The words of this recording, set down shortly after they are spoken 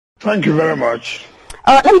Thank you very much.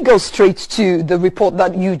 Let me go straight to the report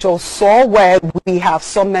that you just saw, where we have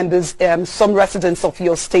some members, some residents of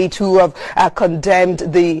your state who have condemned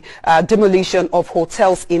the demolition of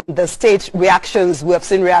hotels in the state. Reactions, we have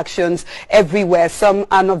seen reactions everywhere. Some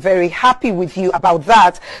are not very happy with you about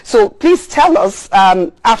that. So please tell us,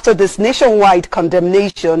 after this nationwide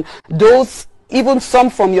condemnation, those, even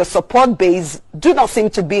some from your support base, do not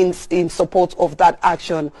seem to be in support of that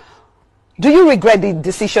action. Do you regret the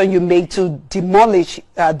decision you made to demolish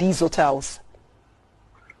these hotels?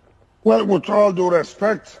 Well, with all due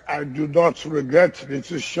respect, I do not regret the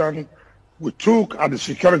decision we took at the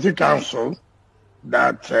Security Council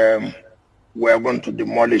that we're going to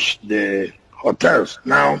demolish the hotels.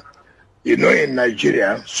 Now, you know, in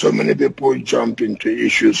Nigeria, so many people jump into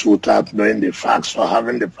issues without knowing the facts or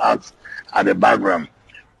having the facts at the background.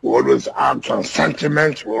 We always act on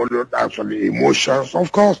sentiment, we always act on the emotions.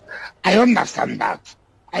 Of course, I understand that.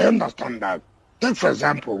 Take, for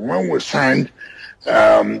example, when we signed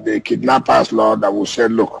the kidnappers law that we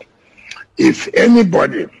said, look, if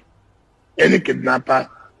anybody, any kidnapper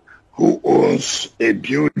who owns a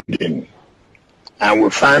building, and we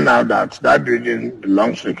find out that that building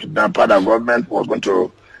belongs to the kidnapper, the government was going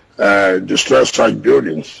to destroy such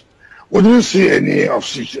buildings, we didn't see any of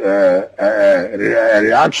such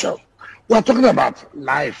reaction. We're talking about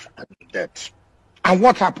life and death. And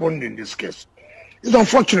what happened in this case? It's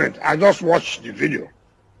unfortunate. I just watched the video.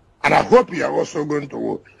 And I hope you are also going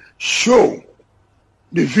to show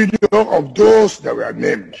the video of those that were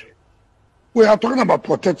named. We are talking about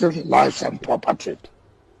protecting lives and property.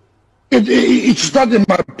 It's not in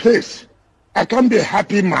my place. I can't be a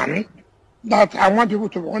happy man that I want people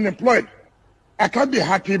to be unemployed. I can't be a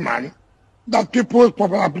happy man that people's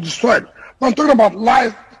property have been destroyed. But I'm talking about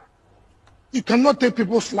life. You cannot take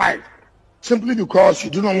people's life simply because you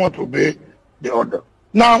do not want to obey the order.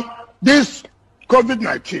 Now, this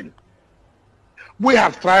COVID-19, we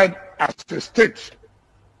have tried as a state.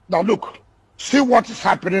 Now look, see what is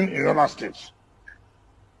happening in other states.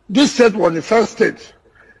 This state was the first state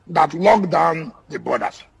that locked down the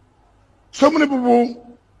borders. So many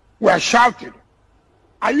people were shouting,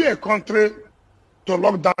 are you a country to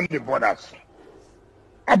lock down the borders?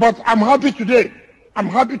 But I'm happy today.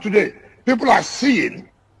 People are seeing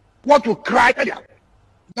what we cried earlier.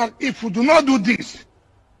 That if we do not do this,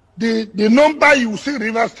 the number you see in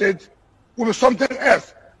River State will be something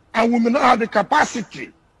else. And we may not have the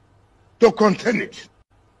capacity to contain it.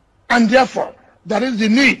 And therefore, there is the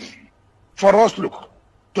need for us,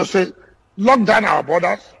 to say, lock down our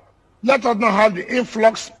borders. Let us not have the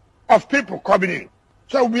influx of people coming in.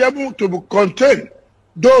 So we'll be able to contain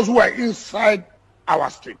those who are inside our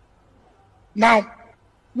state. Now,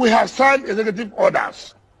 we have signed executive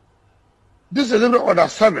orders. This is executive order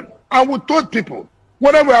 7. And we told people,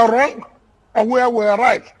 whether we are wrong or where we are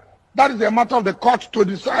right, that is a matter of the court to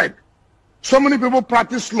decide. So many people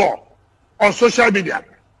practice law on social media.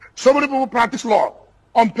 So many people practice law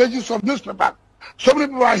on pages of newspapers. So many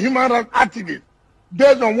people are human rights activists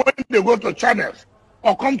based on when they go to channels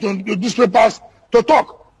or come to newspapers to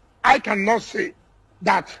talk. I cannot say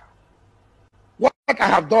that what I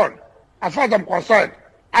have done, as far as I'm concerned,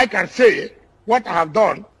 I can say what I have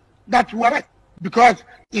done, that was right, because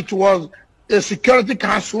it was a Security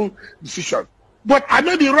Council decision. But I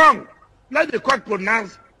may be wrong. Let the court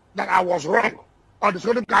pronounce that I was wrong, or the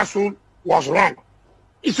Security Council was wrong.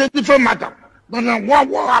 It's a different matter. But then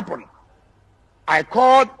what happened? I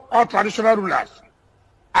called all traditional rulers.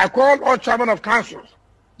 I called all chairmen of councils.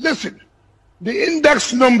 Listen, the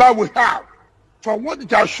index number we have, for what it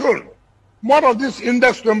has shown, more of these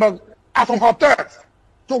index numbers are from hotels.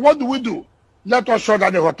 So what do? Let us shut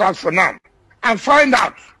down the hotels for now and find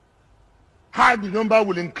out how the number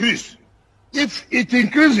will increase. If it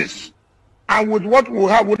increases, and with what we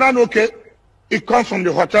have, we're not okay, it comes from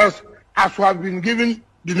the hotels as we have been given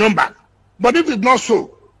the number. But if it's not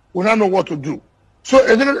so, we don't know what to do. So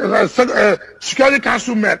Security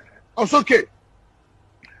Council met. It's okay.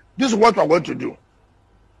 This is what we're going to do.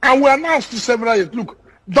 And we announced to several years, look,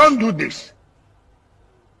 don't do this.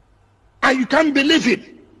 And you can't believe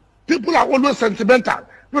it. People are always sentimental.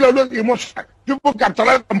 People are always emotional. People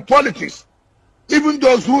capitalize on politics. Even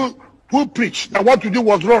those who preach that what to do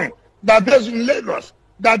was wrong. They're based in Lagos.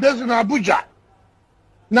 They're based in Abuja.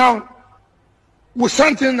 Now, we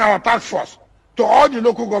sent in our task force to all the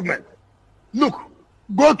local government. Look,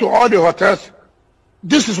 go to all the hotels.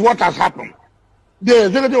 This is what has happened. The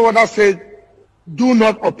executive order said, do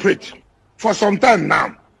not operate for some time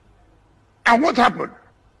now. And what happened?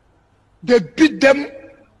 They beat them,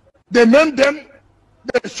 they named them,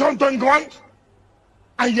 they shot on guns,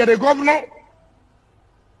 and you're the governor.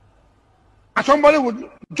 and somebody would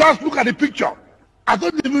just look at the picture. I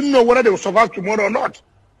don't even know whether they will survive tomorrow or not.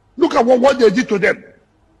 Look at what they did to them.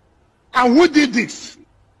 And who did this?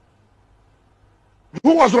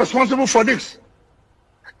 Who was responsible for this?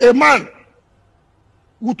 A man,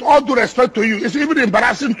 with all due respect to you, it's even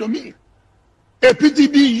embarrassing to me. A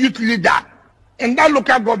PDB youth leader in that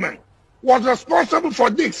local government was responsible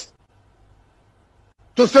for this.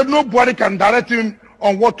 To say nobody can direct him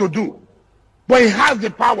on what to do. But he has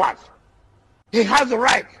the powers. He has the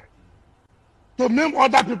right to name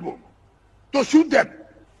other people, to shoot them.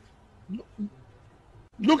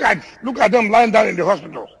 Look at them lying down in the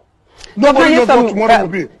hospital. Nobody knows what tomorrow will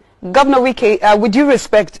be. Governor Wike, would you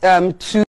respect to